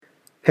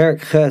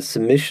Parak Ches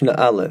Mishnah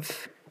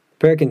Aleph.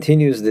 Parak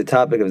continues the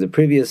topic of the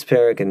previous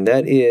parak, and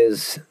that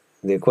is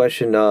the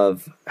question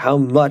of how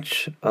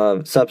much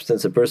of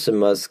substance a person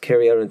must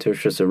carry out into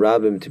Rosh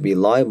Hashanah to be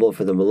liable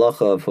for the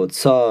malacha of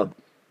hotzah.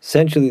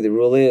 Essentially, the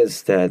rule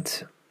is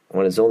that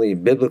one is only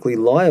biblically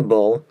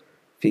liable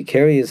if he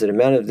carries an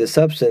amount of this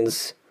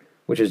substance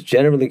which is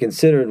generally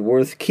considered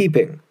worth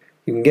keeping.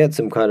 You can get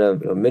some kind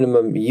of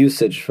minimum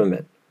usage from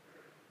it.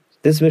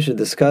 This Mishnah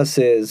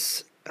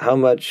discusses how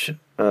much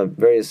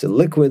various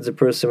liquids a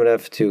person would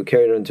have to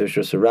carry it into Rosh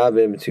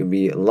Hashanah to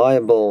be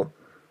liable. We'll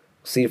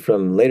see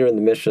from later in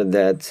the Mishnah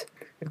that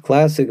a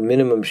classic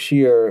minimum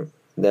shear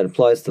that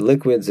applies to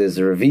liquids is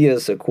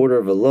revius, a quarter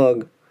of a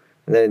lug,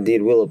 and that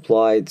indeed will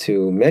apply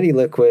to many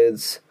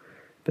liquids.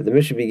 But the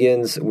Mishnah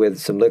begins with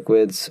some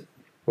liquids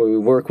where we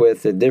work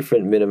with a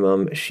different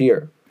minimum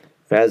shear.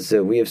 As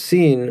we have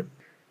seen,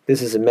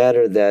 this is a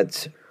matter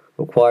that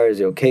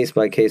requires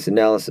case-by-case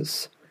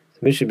analysis.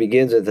 The Mishnah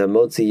begins with a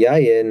motzi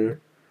yayin,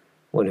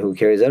 one who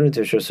carries out into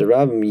Rosh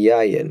Hashanah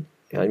yayin.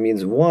 It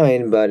means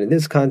wine, but in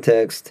this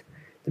context,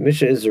 the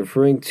Mishnah is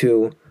referring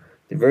to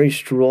the very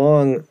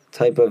strong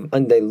type of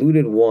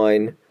undiluted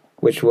wine,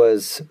 which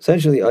was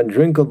essentially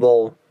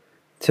undrinkable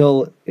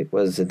till it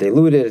was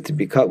diluted to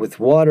be cut with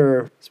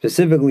water,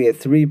 specifically at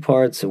 3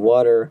 parts of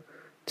water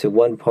to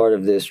 1 part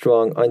of the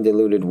strong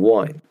undiluted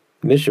wine.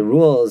 The Mishnah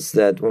rules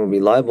that one will be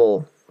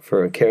liable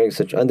for carrying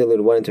such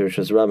undiluted wine into Rosh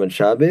Hashanah and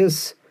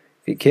Shabbos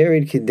if he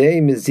carried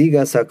kidei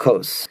mizigas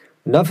hakos.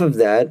 Enough of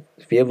that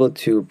to be able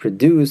to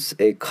produce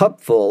a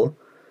cupful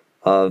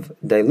of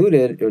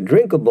diluted or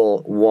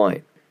drinkable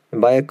wine. And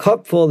by a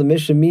cupful, the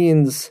Mishnah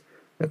means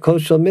a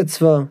koshel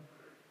mitzvah,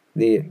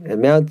 the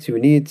amount you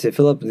need to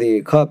fill up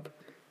the cup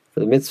for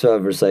the mitzvah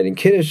of reciting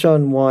Kiddush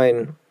on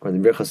wine, or the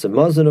Birchas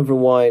Hamazon over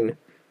wine,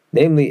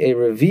 namely a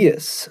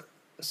revius.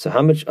 So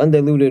how much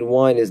undiluted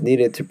wine is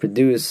needed to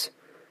produce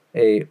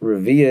a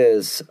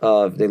revius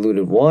of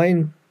diluted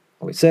wine?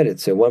 Well, we said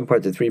it's 1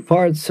 part to 3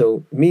 parts,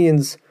 so it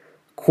means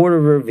quarter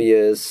of a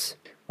revius,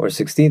 or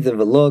 1/16 of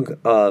a lug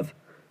of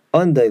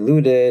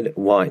undiluted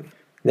wine.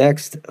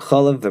 Next,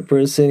 chalav, if a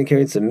person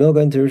carried some milk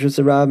into Rosh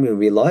Hashanah, he would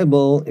be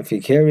liable if he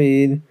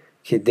carried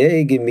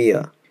kidei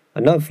gemia,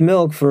 enough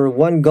milk for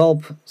 1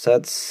 gulp. So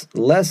that's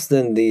less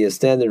than the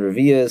standard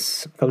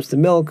revius. When it comes to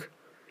milk,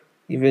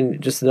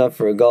 even just enough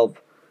for a gulp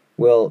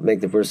will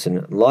make the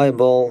person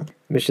liable.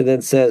 Mishnah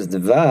then says,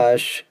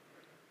 Devash,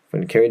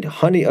 when he carried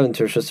honey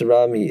into Rosh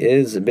Hashanah, he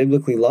is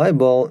biblically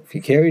liable if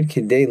he carried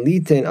kidei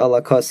liten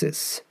ala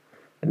kasis,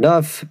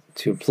 enough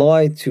to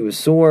apply to a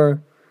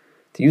sore,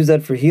 to use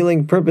that for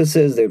healing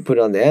purposes. They would put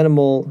it on the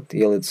animal to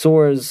heal its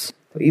sores.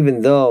 So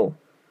even though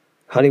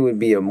honey would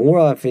be more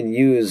often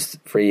used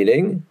for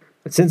eating,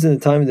 but since in the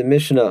time of the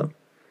Mishnah,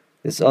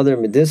 this other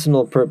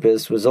medicinal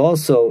purpose was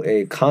also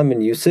a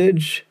common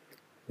usage,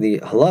 the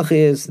halach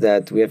is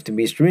that we have to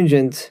be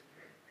stringent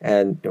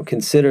and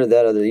consider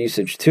that other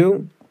usage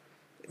too.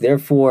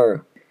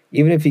 Therefore,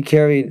 even if he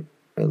carried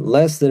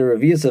less than a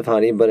revius of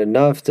honey, but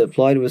enough to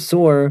apply to a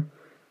sore,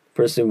 the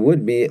person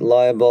would be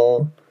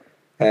liable.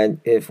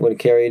 And if one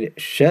carried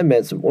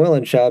shemet, some oil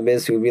on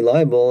Shabbos, he would be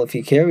liable if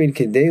he carried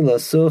kidei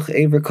lasuch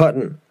aver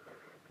cotton,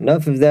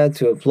 enough of that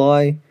to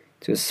apply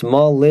to a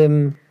small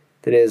limb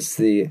that is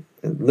the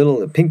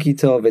little pinky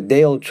toe of a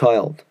day-old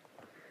child.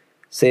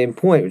 Same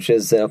point, which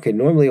is that,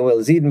 normally oil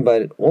is eaten,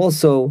 but it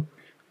also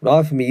would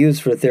often be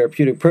used for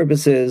therapeutic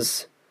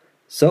purposes.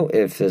 So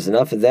if there's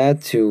enough of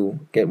that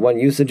to get 1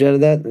 usage out of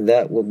that,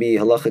 that will be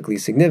halachically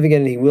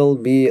significant, and he will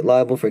be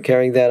liable for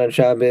carrying that on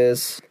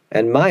Shabbos.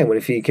 And what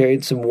if he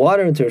carried some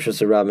water into Rosh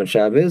Hashanah on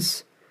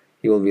Shabbos?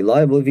 He will be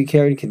liable if he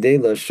carried kidei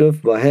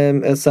lashuf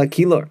bahem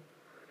esakilor,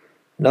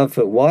 enough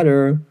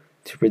water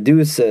to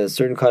produce a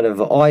certain kind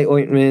of eye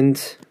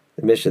ointment.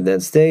 The Mishnah then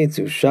states,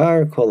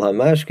 Ushar kol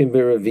hamashkin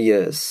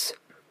b'revius.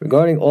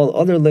 Regarding all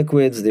other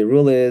liquids, the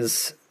rule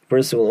is the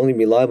person will only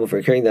be liable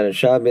for carrying that on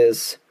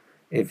Shabbos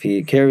if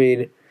he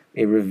carried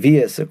a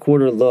revius, a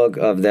quarter lug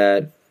of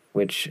that,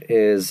 which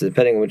is,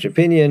 depending on which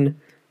opinion,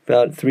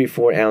 about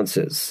 3-4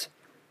 ounces.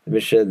 The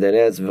Mishnah then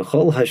adds,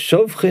 V'chol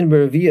hashovchin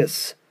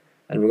b'revius.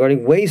 And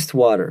regarding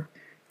wastewater,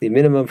 the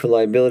minimum for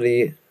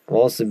liability will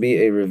also be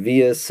a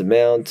revius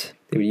amount.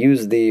 They would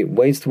use the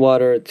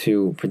wastewater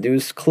to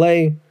produce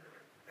clay,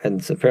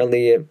 and so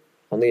apparently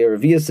only a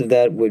revius of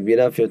that would be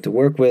enough to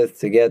work with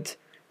to get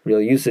real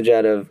usage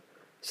out of,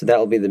 so that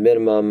will be the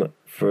minimum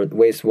for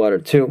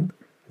wastewater too.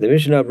 The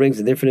Mishnah brings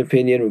a different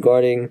opinion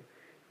regarding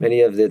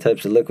many of the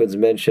types of liquids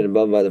mentioned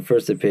above by the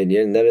first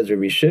opinion, and that is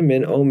Rabbi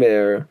Shimon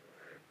Omer,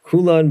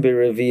 Kulan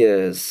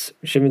b'revius.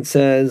 Shimon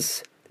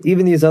says,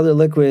 even these other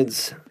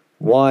liquids,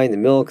 wine, the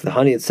milk, the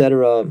honey,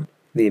 etc.,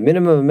 the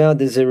minimum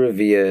amount is a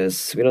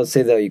revius. We don't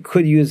say that you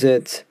could use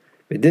it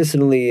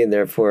medicinally, and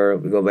therefore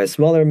we go by a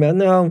smaller amount.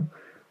 No,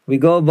 we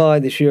go by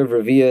the shear of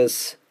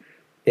revius,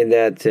 in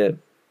that,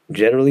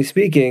 generally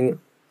speaking,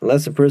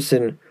 unless a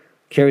person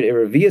carried a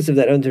revius of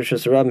that unto Rosh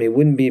Hashanah, he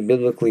wouldn't be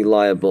biblically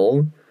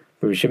liable.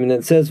 Rabbi Shimon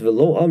then says,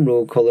 "V'lo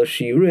amru kol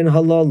hashiurin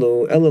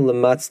halalu ela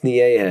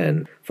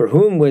lematzniehen." For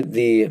whom would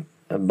the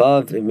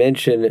above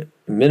mentioned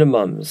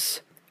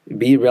minimums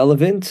be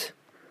relevant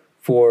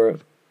for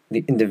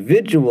the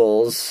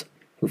individuals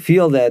who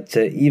feel that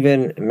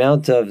even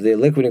amount of the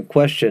liquid in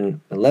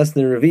question, less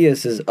than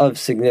revius, is of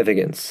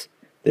significance.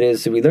 That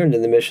is, we learned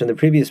in the Mishnah, the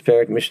previous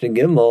parak, Mishnah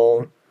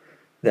Gimel,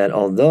 that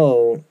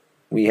although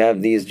we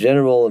have these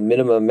general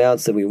minimum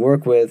amounts that we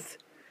work with,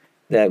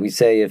 that we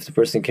say if the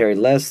person carried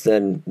less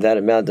than that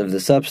amount of the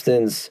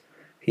substance,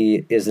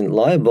 he isn't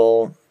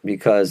liable,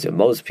 because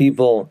most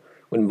people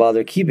wouldn't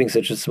bother keeping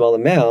such a small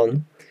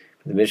amount.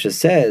 The Mishnah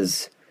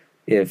says,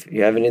 if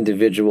you have an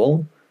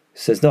individual who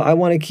says, no, I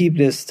want to keep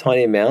this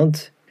tiny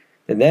amount,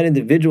 then that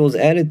individual's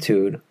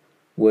attitude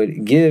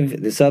would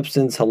give the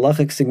substance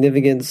halachic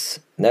significance,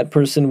 and that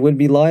person would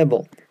be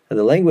liable. And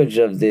the language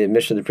of the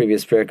Mishnah of the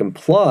previous parak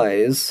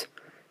implies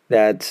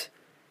that,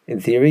 in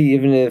theory,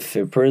 even if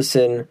a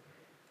person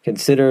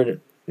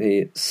considered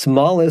the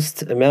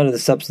smallest amount of the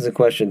substance in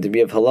question to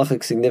be of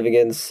halachic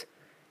significance,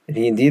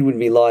 he indeed would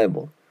be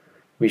liable.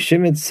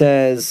 Rishimon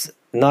says,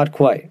 not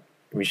quite.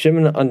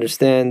 Rishimon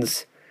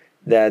understands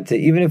that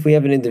even if we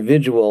have an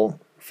individual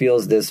who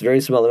feels this very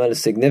small amount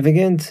is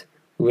significant,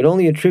 we would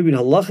only attribute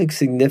halachic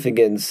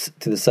significance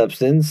to the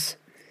substance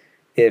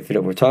if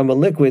we're talking about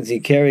liquids, he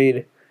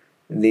carried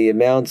the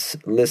amounts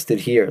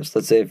listed here. So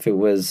let's say if it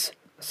was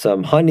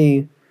some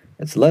honey,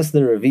 it's less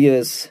than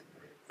revius,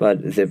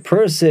 but the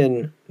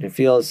person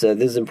feels this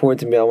is important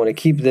to me, I want to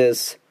keep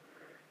this,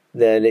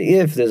 then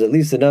if there's at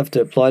least enough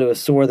to apply to a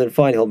sore, then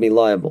fine, he'll be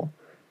liable.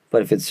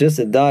 But if it's just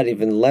a dot,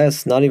 even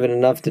less, not even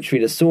enough to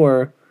treat a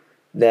sore,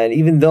 then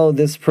even though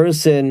this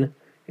person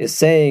is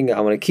saying,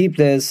 I want to keep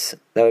this,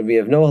 that would be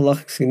of no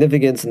halachic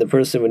significance, and the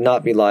person would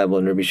not be liable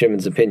in Rabbi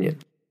Shimon's opinion.